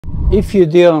If you're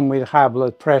dealing with high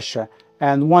blood pressure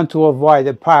and want to avoid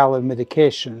a pile of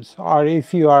medications, or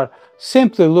if you are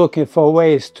simply looking for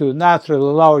ways to naturally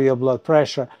lower your blood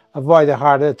pressure, avoid a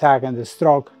heart attack and a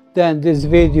stroke, then this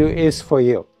video is for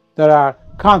you. There are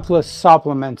countless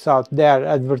supplements out there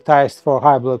advertised for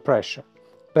high blood pressure.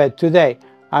 But today,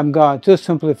 I'm going to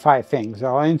simplify things.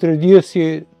 I'll introduce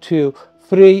you to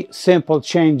 3 simple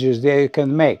changes that you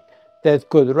can make that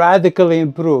could radically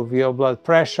improve your blood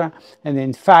pressure and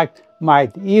in fact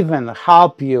might even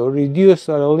help you reduce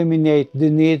or eliminate the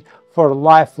need for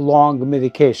lifelong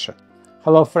medication.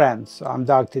 Hello friends, I'm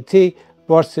Dr. T,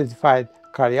 board-certified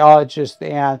cardiologist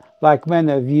and, like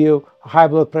many of you, a high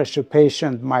blood pressure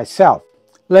patient myself.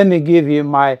 Let me give you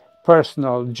my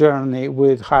personal journey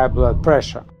with high blood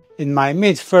pressure. In my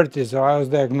mid-30s, I was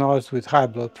diagnosed with high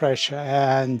blood pressure,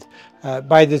 and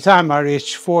by the time I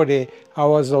reached 40, I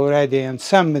was already on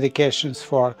some medications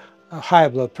for high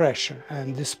blood pressure.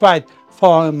 And despite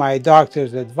following my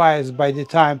doctor's advice, by the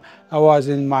time I was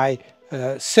in my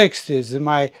 60s,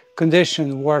 my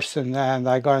condition worsened and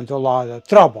I got into a lot of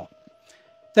trouble.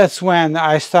 That's when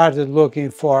I started looking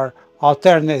for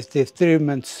alternative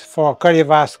treatments for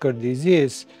cardiovascular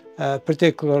disease,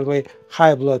 particularly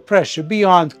high blood pressure,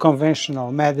 beyond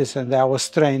conventional medicine that I was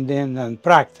trained in and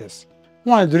practiced.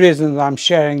 One of the reasons I'm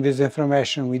sharing this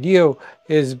information with you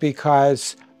is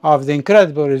because of the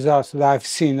incredible results that I've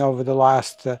seen over the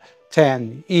last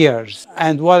 10 years.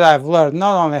 And what I've learned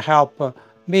not only helped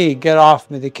me get off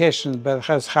medication, but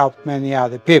has helped many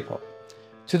other people.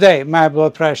 Today, my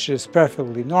blood pressure is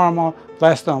perfectly normal,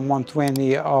 less than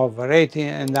 120/80,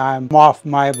 and I'm off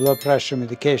my blood pressure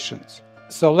medications.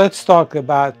 So let's talk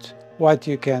about what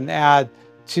you can add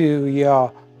to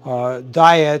your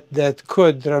diet that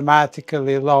could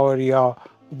dramatically lower your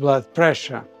blood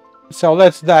pressure. So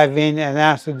let's dive in and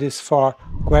answer these 4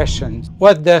 questions.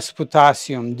 What does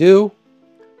potassium do?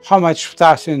 How much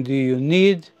potassium do you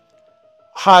need?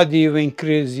 How do you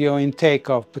increase your intake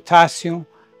of potassium?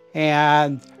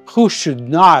 And who should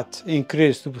not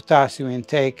increase the potassium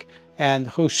intake and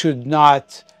who should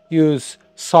not use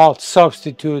salt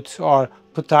substitutes or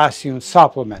potassium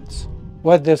supplements?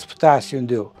 What does potassium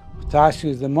do?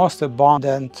 Potassium is the most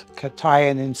abundant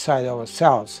cation inside our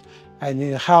cells, and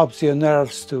it helps your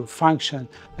nerves to function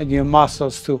and your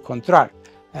muscles to contract,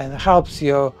 and helps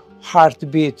your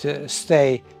heartbeat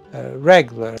stay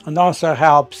regular, and also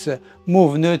helps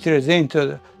move nutrients into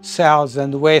the cells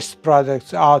and waste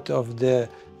products out of the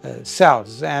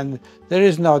cells. And there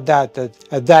is no doubt that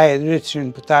a diet rich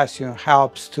in potassium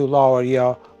helps to lower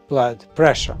your blood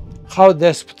pressure. How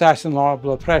does potassium lower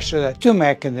blood pressure? There are 2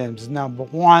 mechanisms. Number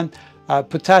 1,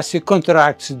 potassium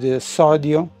counteracts the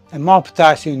sodium, and more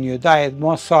potassium in your diet,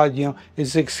 more sodium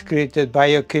is excreted by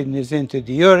your kidneys into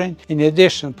the urine. In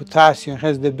addition, potassium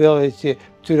has the ability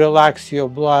to relax your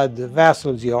blood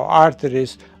vessels, your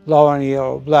arteries, lowering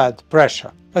your blood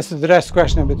pressure. Let's address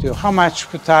question number 2. How much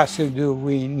potassium do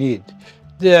we need?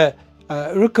 The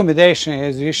recommendation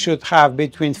is you should have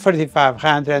between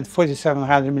 3,500 and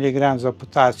 4,700 milligrams of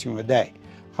potassium a day.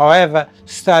 However,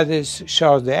 studies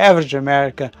show the average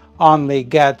American only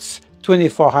gets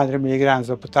 2,400 milligrams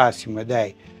of potassium a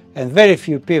day, and very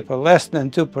few people, less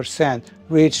than 2%,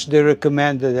 reach the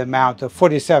recommended amount of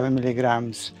 47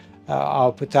 milligrams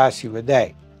of potassium a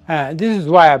day. This is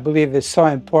why I believe it's so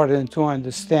important to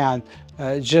understand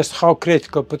just how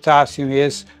critical potassium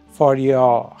is for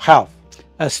your health.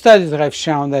 Studies have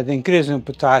shown that increasing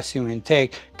potassium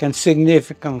intake can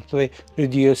significantly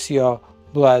reduce your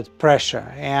blood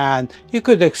pressure, and you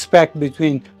could expect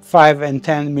between 5 and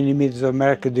 10 millimeters of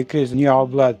mercury decrease in your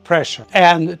blood pressure.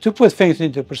 And to put things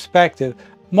into perspective,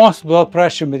 most blood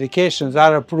pressure medications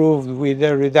are approved with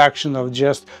a reduction of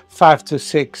just 5 to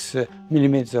 6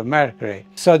 millimeters of mercury.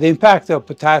 So the impact of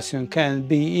potassium can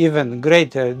be even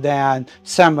greater than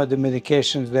some of the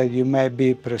medications that you may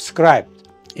be prescribed.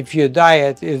 If your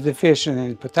diet is deficient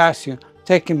in potassium,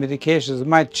 taking medications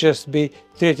might just be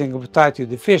treating a potassium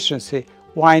deficiency.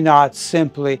 Why not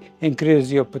simply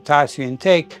increase your potassium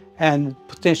intake and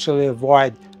potentially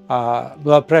avoid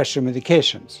blood pressure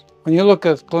medications? When you look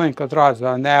at clinical trials,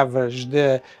 on average,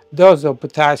 the dose of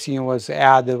potassium was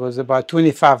about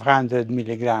 2,500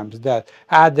 milligrams. That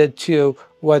added to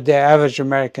what the average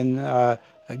American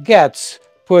gets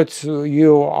puts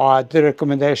you at the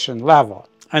recommendation level.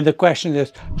 And the question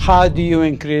is, how do you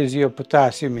increase your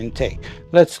potassium intake?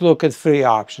 Let's look at 3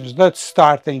 options. Let's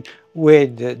starting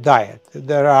with the diet.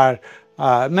 There are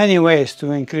many ways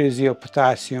to increase your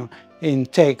potassium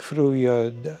intake through your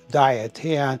diet.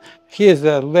 And here's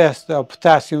a list of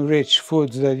potassium-rich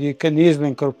foods that you can easily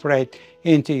incorporate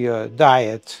into your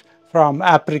diet, from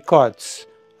apricots,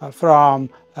 from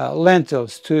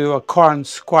lentils to corn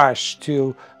squash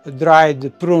to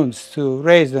dried prunes to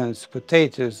raisins,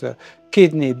 potatoes,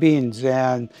 kidney beans,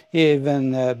 and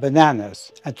even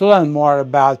bananas. And to learn more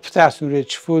about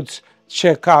potassium-rich foods,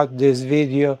 check out this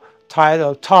video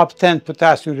titled Top 10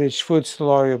 Potassium-Rich Foods to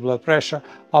Lower Your Blood Pressure.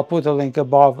 I'll put a link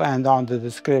above and on the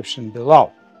description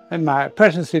below. In my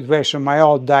personal situation, my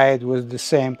old diet was the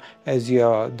same as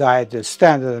your diet, the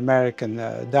standard American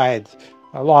diet.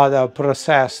 A lot of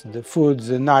processed foods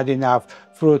and not enough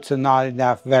fruits and not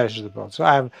enough vegetables. So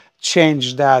I've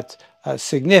changed that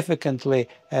significantly,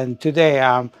 and today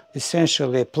I'm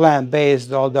essentially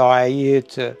plant-based, although I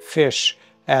eat fish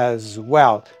as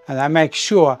well. And I make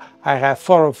sure I have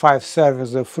 4 or 5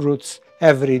 servings of fruits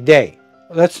every day.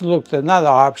 Let's look at another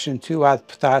option to add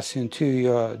potassium to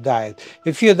your diet.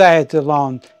 If your diet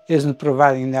alone isn't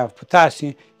providing enough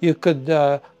potassium, you could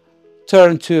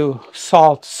turn to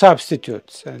salt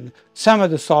substitutes. And some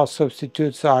of the salt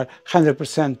substitutes are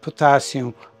 100%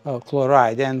 potassium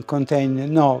chloride and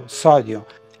contain no sodium.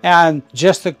 And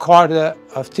just a quarter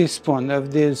of a teaspoon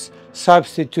of these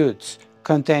substitutes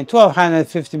contain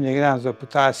 1250 milligrams of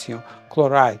potassium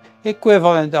chloride,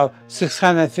 equivalent of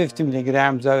 650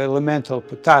 milligrams of elemental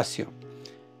potassium.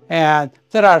 And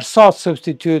there are salt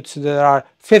substitutes that are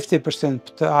 50%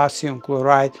 potassium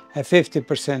chloride and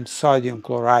 50% sodium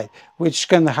chloride, which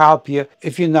can help you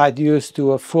if you're not used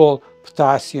to a full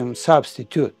potassium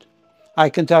substitute. I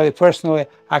can tell you personally,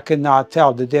 I cannot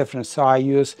tell the difference, so I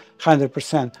use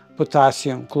 100%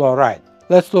 potassium chloride.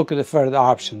 Let's look at the further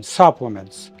options,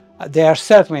 supplements. They are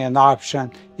certainly an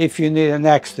option if you need an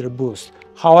extra boost.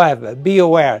 However, be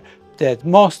aware that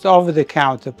most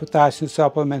over-the-counter potassium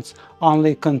supplements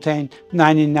only contain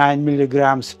 99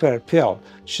 milligrams per pill.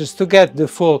 Just to get the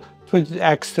full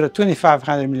extra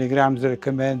 2500 milligrams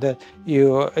recommended,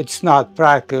 it's not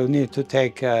practical. You need to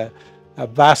take a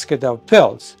basket of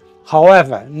pills.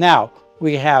 However, now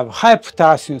we have high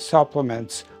potassium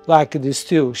supplements like these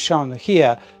two shown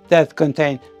here that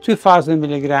contain 2000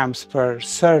 milligrams per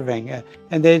serving,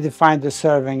 and they define the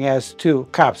serving as 2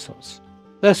 capsules.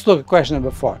 Let's look at question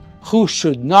number 4. Who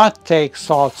should not take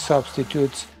salt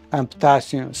substitutes and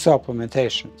potassium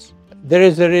supplementations? There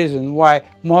is a reason why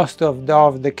most of the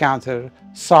over-the-counter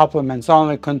supplements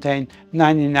only contain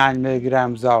 99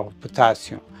 milligrams of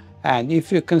potassium. And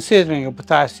if you're considering a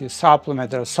potassium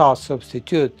supplement or salt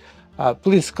substitute,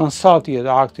 please consult your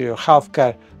doctor, your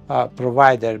healthcare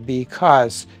provider,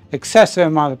 because excessive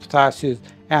amount of potassium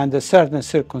under certain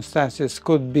circumstances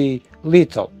could be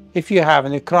lethal. If you have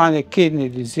a chronic kidney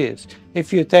disease,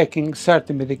 if you're taking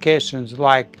certain medications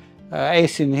like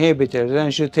ACE inhibitors,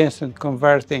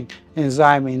 angiotensin-converting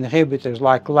enzyme inhibitors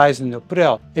like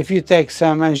lisinopril, if you take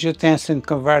some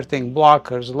angiotensin-converting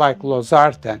blockers like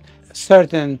losartan,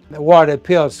 certain water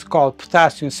pills called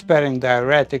potassium-sparing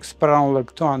diuretics,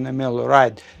 spironolactone and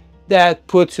amiloride, that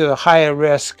puts you at a higher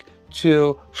risk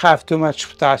to have too much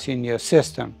potassium in your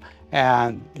system.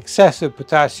 And excessive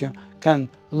potassium can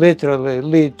literally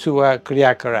lead to a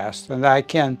cardiac arrest. And I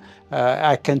can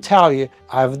tell you,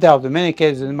 I've dealt with many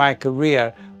cases in my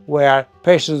career where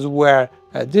patients were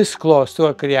this close to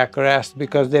a cardiac arrest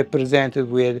because they presented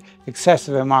with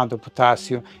excessive amount of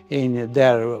potassium in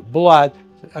their blood,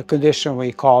 a condition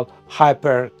we call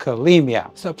hyperkalemia.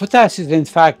 So potassium, in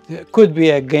fact, could be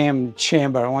a game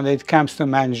changer when it comes to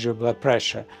manage your blood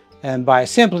pressure. And by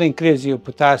simply increasing your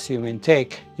potassium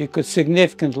intake, you could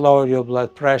significantly lower your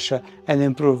blood pressure and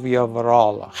improve your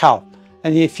overall health.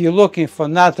 And if you're looking for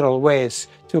natural ways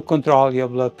to control your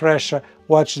blood pressure,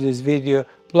 watch this video,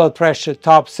 Blood Pressure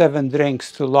Top 7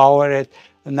 Drinks to Lower It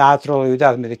Naturally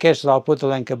Without Medications. I'll put the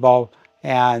link above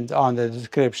and on the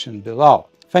description below.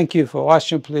 Thank you for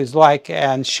watching. Please like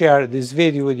and share this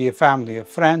video with your family or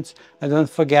friends. And don't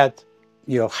forget,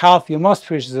 your health, your most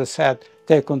precious asset.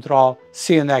 Take control.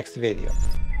 See you next video.